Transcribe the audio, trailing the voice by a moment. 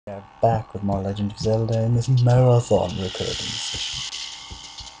We are back with more Legend of Zelda in this marathon recording session.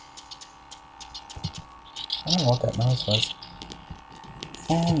 I don't know what that noise was.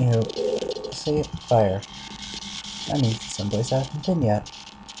 Anywho, see, fire. That means it's someplace I haven't been yet.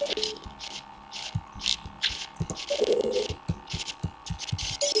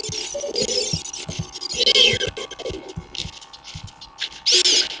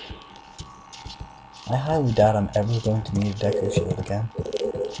 I highly doubt I'm ever going to need a Deku Shield again.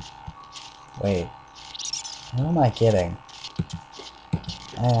 Wait, who am I kidding?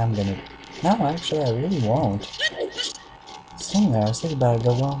 I am gonna... No, actually, I really won't. Sitting there, I was thinking about it,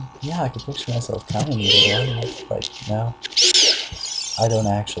 go, well, yeah, I could picture myself kinda needing one, but no. I don't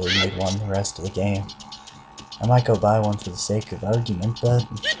actually need one the rest of the game. I might go buy one for the sake of argument, but...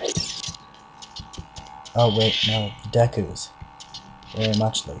 Oh wait, no, the Dekus. Very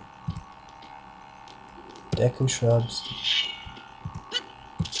muchly. Deku shrubs.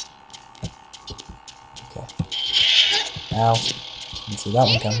 Okay. Ow. Didn't see that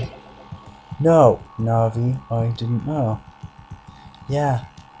one coming. No! Navi, I didn't know. Yeah,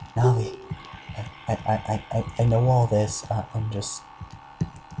 Navi. I know all this. I'm just...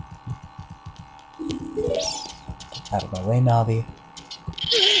 Get out of my way, Navi.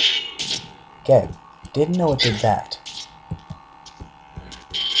 Okay. Didn't know it did that.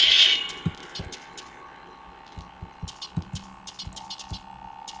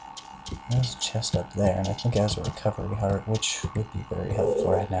 There's a chest up there, and I think it has a recovery heart, which would be very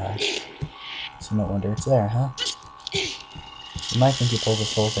helpful right now. So no wonder it's there, huh? You might think you pulled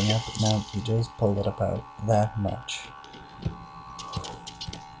this whole thing up, but no, you just pulled it about that much.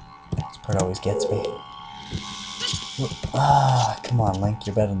 This part always gets me. Ah, come on, Link,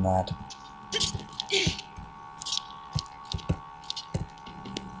 you're better than that.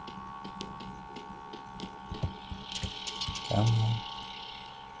 Come on.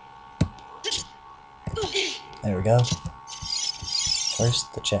 There we go.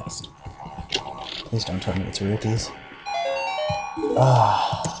 First, the chest. Please don't tell me it's rupees.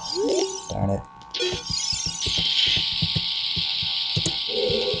 Ah, darn it.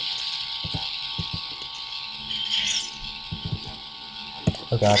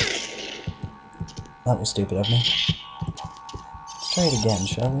 Oh god. That was stupid of me. Let's try it again,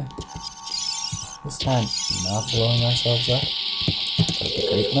 shall we? This time, not blowing ourselves up. That'd be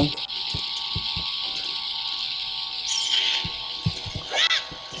great, Link.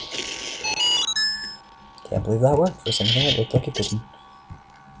 Can't believe that worked. For a second there, it looked like it didn't.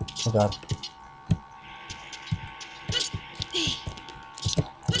 Oh god.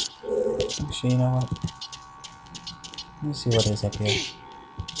 Actually, you know what? Let me see what is up here.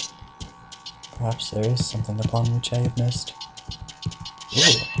 Perhaps there is something upon which I have missed.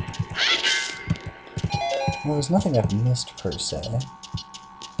 Ooh. Well, there's nothing I've missed per se.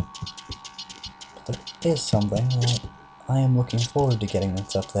 But there is something that I am looking forward to getting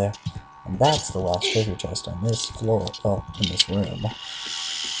that's up there. And that's the last treasure chest on this floor. Well, in this room.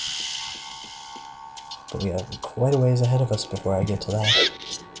 But we have quite a ways ahead of us before I get to that.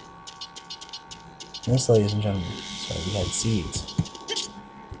 This, ladies and gentlemen, is why we had seeds.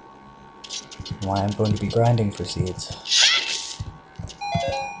 And why I'm going to be grinding for seeds.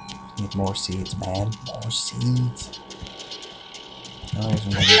 Need more seeds, man. More seeds. The only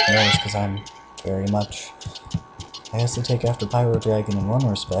reason I need more is because I'm very much... I guess to take after Pyro Dragon in one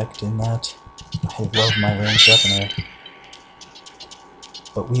respect, in that I love my ranged weaponry.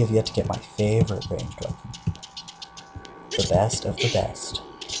 But we have yet to get my favorite ranged weapon. The best of the best.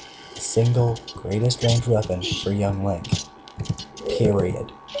 The single greatest ranged weapon for young Link.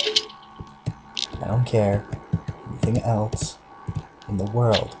 Period. I don't care anything else in the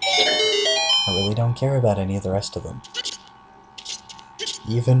world. I really don't care about any of the rest of them.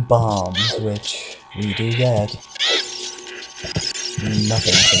 Even bombs, which we do get, mean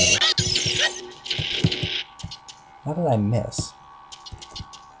nothing to me. How did I miss?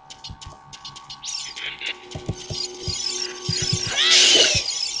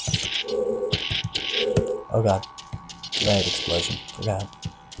 Oh god. Red explosion. Forgot.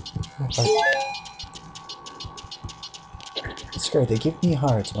 It's great, they give me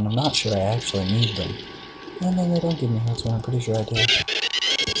hearts when I'm not sure I actually need them. And then they don't give me hearts when I'm pretty sure I do.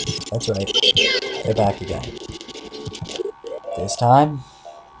 That's right. They're back again. This time,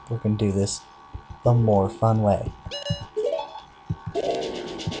 we're gonna do this the more fun way.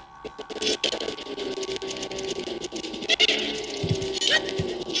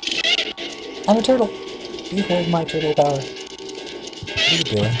 I'm a turtle! Behold my turtle power. What are you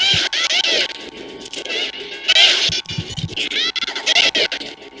doing?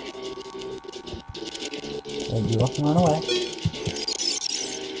 Let you up and run away.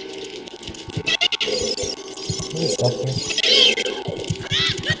 get stuck here?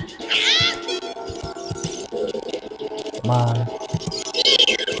 Come on.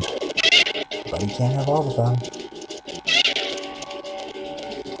 But you can't have all the fun.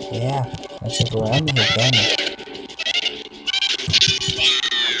 Yeah, let's look around here, can you?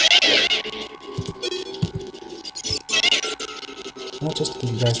 Not just to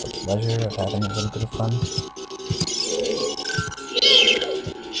give you guys the pleasure of having a little bit of fun.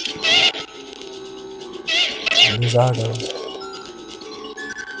 Lizardos.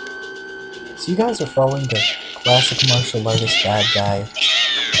 So you guys are following the classic martial artist bad guy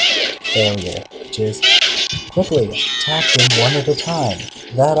failure, which is quickly attack them one at a time.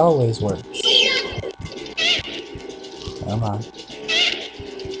 That always works. Come on.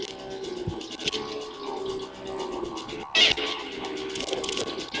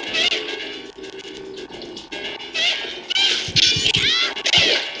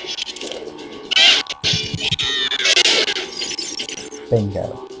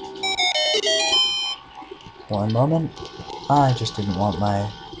 Bingo. One moment. I just didn't want my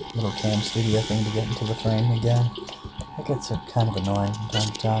little cam studio thing to get into the frame again. That gets kind of annoying from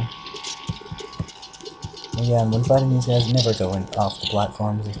time to time. Again, when fighting these guys, never go off the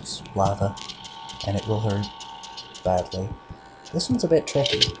platforms. It's lava, and it will hurt badly. This one's a bit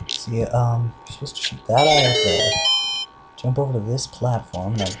tricky. See, you're supposed to shoot that eye up there, jump over to this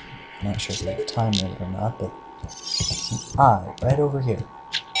platform, and I'm not sure if there's a time limit or not, but there's an eye right over here.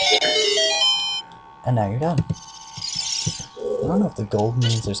 And now you're done. I don't know if the gold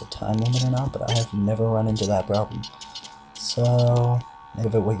means there's a time limit or not, but I have never run into that problem. So, think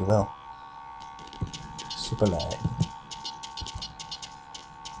of it what you will. Super lag.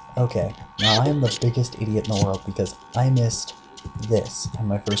 Okay, now I am the biggest idiot in the world because I missed this on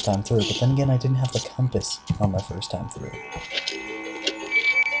my first time through, but then again I didn't have the compass on my first time through.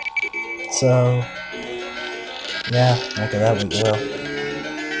 So, yeah, make of that what you will.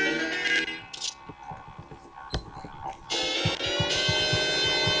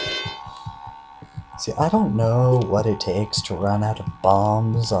 See, I don't know what it takes to run out of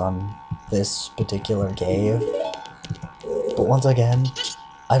bombs on this particular cave, but once again,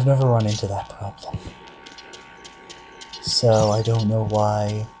 I've never run into that problem. So I don't know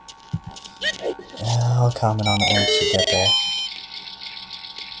why. I'll comment on it once you get there.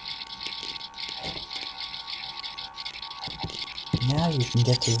 Now you can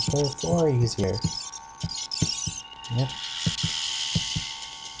get to the third floor easier. Yep.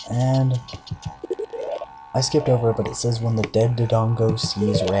 And I skipped over it, but it says when the dead Dodongo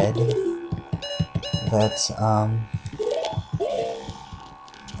sees red. That's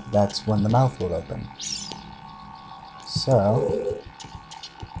when the mouth will open. So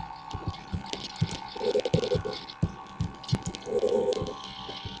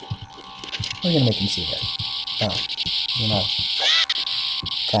we're gonna make him see red. Oh, you know,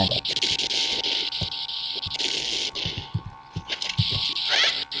 kinda.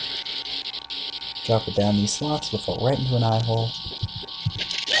 Drop it down these slots, will fall right into an eye hole.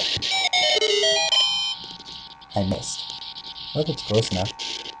 I missed. I hope it's close enough.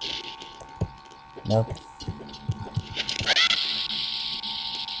 Nope.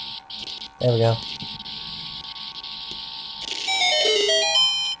 There we go.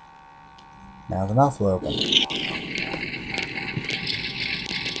 Now the mouth will open.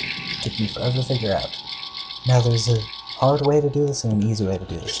 Took me forever to figure out. Now there's a hard way to do this and an easy way to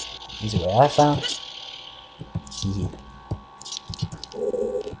do this. Easy way I found.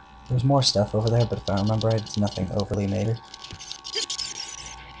 There's more stuff over there, but if I remember right, it's nothing overly major.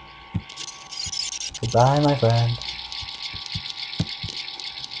 Goodbye, my friend.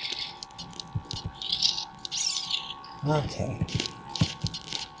 Okay.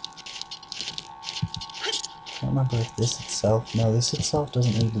 I don't remember if this itself... No, this itself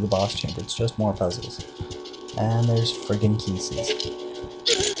doesn't lead to the boss chamber, it's just more puzzles. And there's friggin' pieces.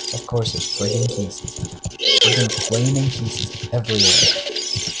 Of course there's friggin' pieces. Friggin' flaming pieces everywhere.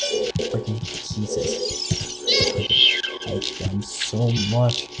 Friggin' pieces. I hate them so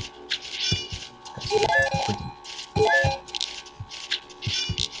much.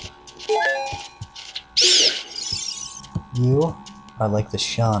 You are like the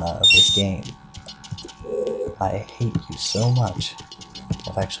Shauna of this game. I hate you so much.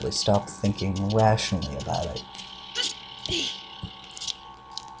 I've actually stopped thinking rationally about it.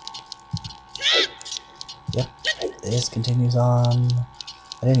 Yep, this continues on.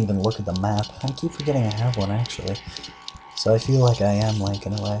 I didn't even look at the map. I keep forgetting I have one, actually. So I feel like I am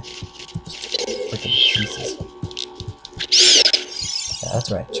linking away. Freaking pieces. Yeah,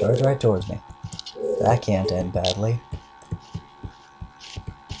 that's right. Charge right towards me. That can't end badly.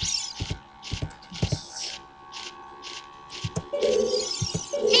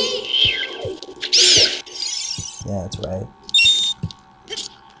 That's right.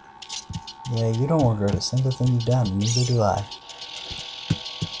 Yeah, you don't regret a single thing you've done, and neither do I.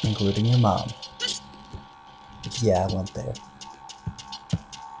 Including your mom. But yeah, I went there.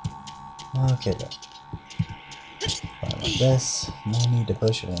 Okay then. Like this, no need to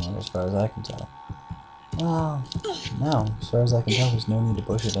push it anymore as far as I can tell. Well, no, as far as I can tell there's no need to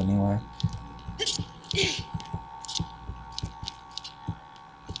push it anywhere.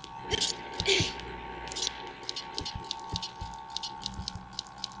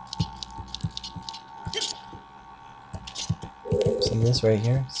 See this right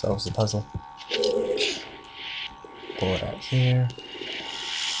here? Solves the puzzle. Pull it out here.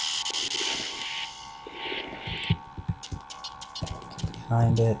 Get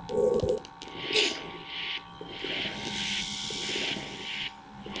behind it.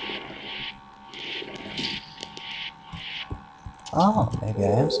 Oh, maybe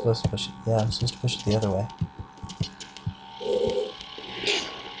I am supposed to push it. Yeah, I'm supposed to push it the other way.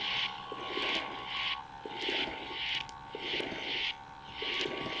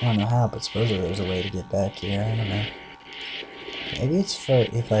 I don't know how, but supposedly there's a way to get back here. I don't know. Maybe it's for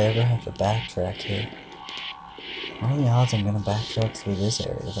if I ever have to backtrack here. What are the odds I'm gonna backtrack through this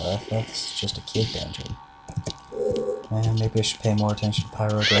area, though? I thought this was just a kid dungeon. Man, maybe I should pay more attention to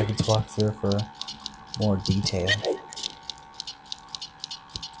Pyro Dragon's walkthrough for more detail.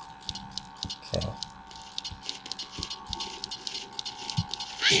 Okay.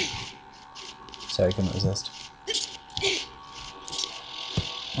 Sorry, I couldn't resist.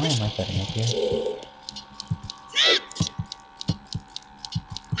 Why am I cutting up here?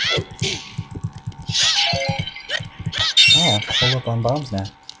 Oh, pull up on bombs now.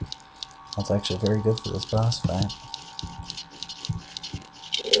 That's actually very good for this boss fight.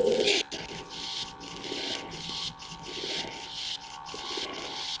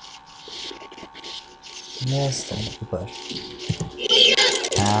 Yes, thank you, push.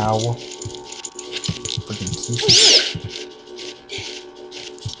 Ow. Freaking kisses.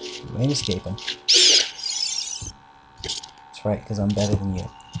 You ain't escaping. That's right, because I'm better than you.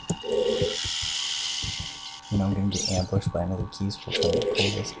 You know I'm gonna get ambushed by another keys. We'll try to pull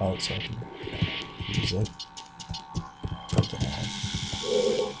this out so I can use it.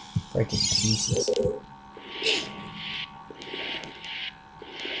 Freaking pieces.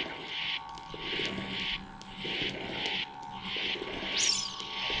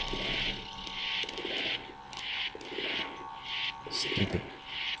 Stupid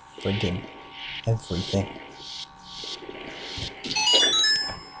friggin' everything.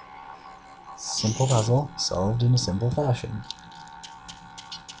 Simple puzzle, solved in a simple fashion.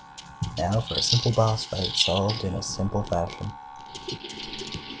 Now for a simple boss fight, solved in a simple fashion.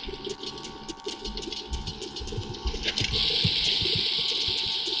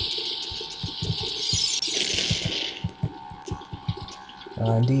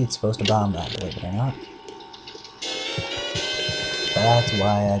 Indeed, supposed to bomb that, believe it or not. That's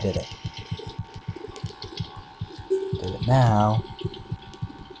why I did it. Did it now.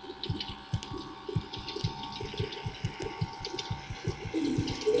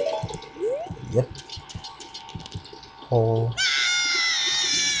 Yep. Hole.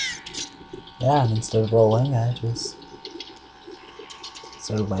 Yeah, and instead of rolling, I just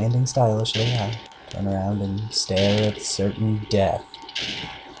sort of landing stylishly. I turn around and stare at certain death.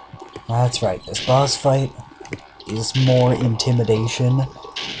 That's right, this boss fight is more intimidation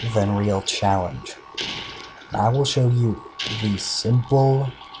than real challenge. I will show you the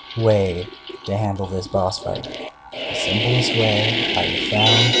simple way to handle this boss fight. The simplest way I have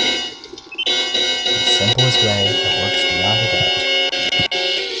found. The simplest way that works beyond a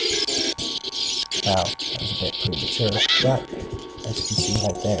doubt. Well, that was a bit premature, but as you can see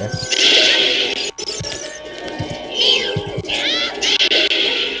right there.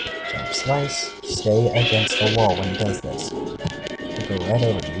 Jump slice, stay against the wall when he does this. He'll go right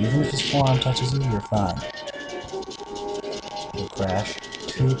over you. Even if his forearm touches you, you're fine. He'll crash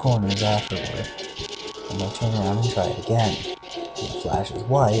 2 corners afterward, and they'll turn around and try it again. When it flashes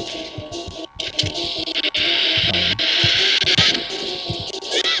white,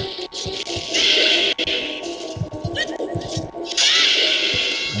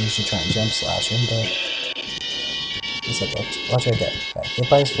 I usually try and jump slash him, but he said, watch right there. Got hit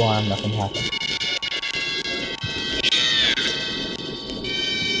by his forearm, nothing happened.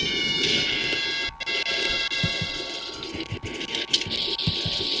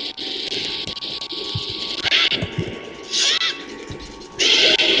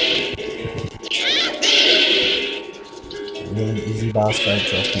 Really easy boss fight,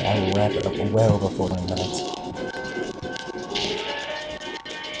 trust me, I will wrap it up well before 20 minutes.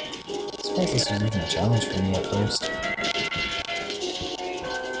 I'm surprised this was even a challenge for me at first.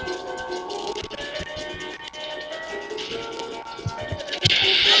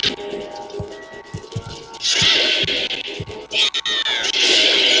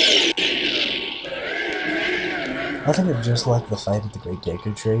 I think it's just like the fight at the Great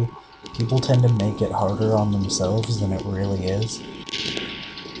Deku Tree. People tend to make it harder on themselves than it really is.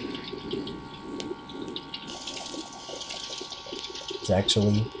 It's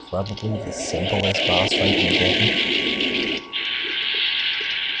actually probably the simplest boss fight in the game.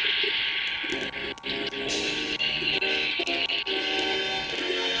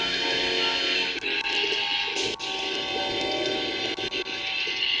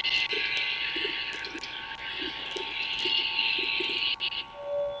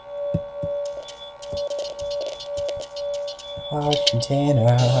 Heart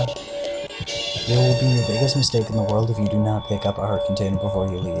container. It will be your biggest mistake in the world if you do not pick up a heart container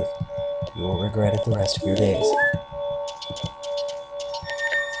before you leave. You will regret it the rest of your days.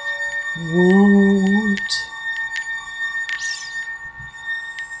 Woot!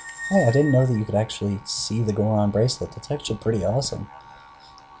 Hey, I didn't know that you could actually see the Goron bracelet. That's actually pretty awesome.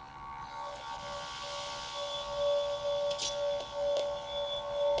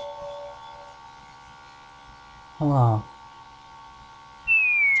 Huh.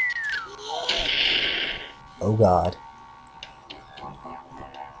 Oh god.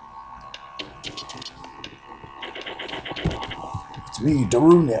 It's me,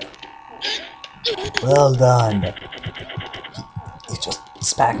 Darunia. Well done. You just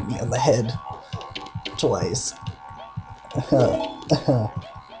smacked me on the head. Twice.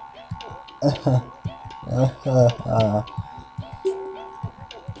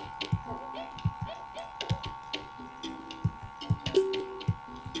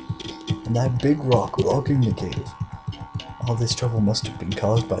 And that big rock blocking the cave. All this trouble must have been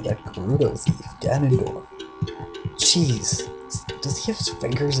caused by that Gerudo thief, Ganondorf. Jeez, does he have his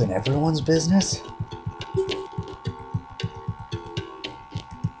fingers in everyone's business?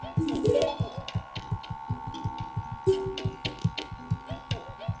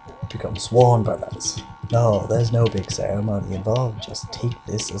 Become sworn brothers. No, there's no big ceremony involved, just take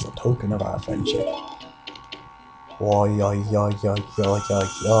this as a token of our friendship. Why,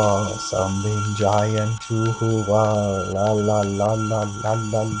 something giant to la la la la la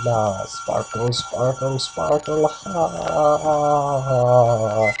la la, sparkle, sparkle, sparkle, ha.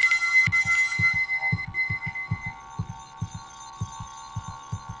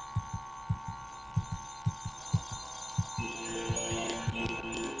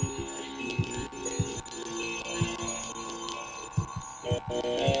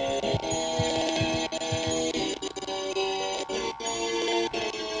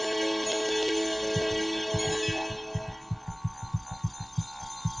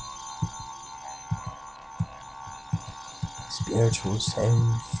 Spiritual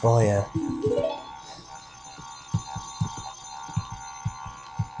sound fire.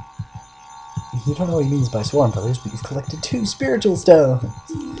 You don't know what he means by sworn brothers, but you've collected 2 spiritual stones.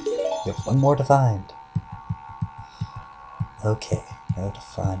 You have 1 more to find. Okay, now to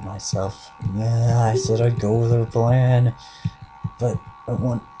find myself. Yeah, I said I'd go with our plan, but I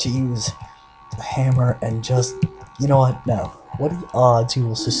want to use the hammer and just... You know what? No. What are the odds you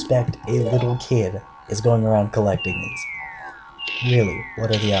will suspect a little kid is going around collecting these? Really,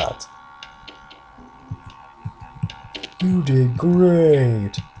 what are the odds? You did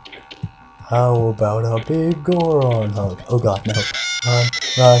great! How about a big Goron hug? Oh god, no. Run,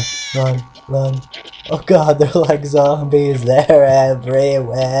 run, run, run. Oh god, they're like zombies. They're everywhere.